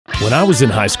When I was in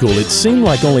high school, it seemed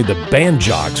like only the band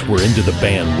jocks were into the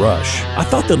band Rush. I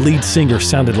thought the lead singer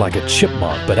sounded like a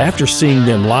chipmunk, but after seeing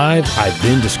them live, I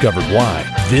then discovered why.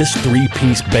 This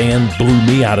three-piece band blew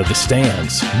me out of the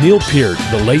stands. Neil Peart,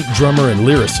 the late drummer and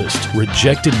lyricist,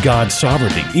 rejected God's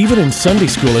sovereignty. Even in Sunday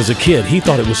school as a kid, he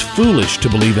thought it was foolish to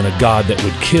believe in a God that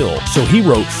would kill. So he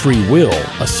wrote Free Will,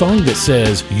 a song that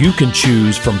says, "You can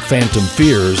choose from phantom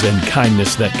fears and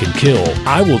kindness that can kill.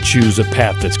 I will choose a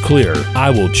path that's clear.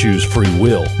 I will choose free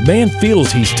will." Man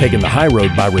feels he's taken the high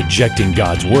road by rejecting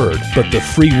God's word, but the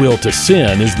free will to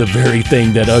sin is the very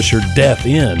thing that ushered death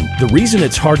in. The reason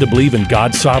it's hard to believe in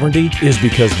God's sovereignty is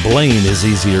because blame is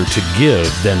easier to give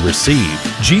than receive.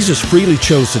 Jesus freely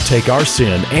chose to take our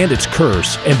sin and its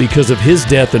curse, and because of his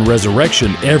death and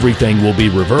resurrection, everything will be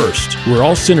reversed. We're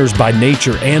all sinners by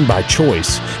nature and by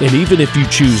choice, and even if you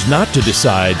choose not to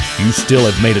decide, you still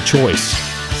have made a choice.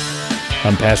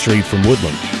 I'm Pastor Eve from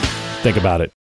Woodland. Think about it.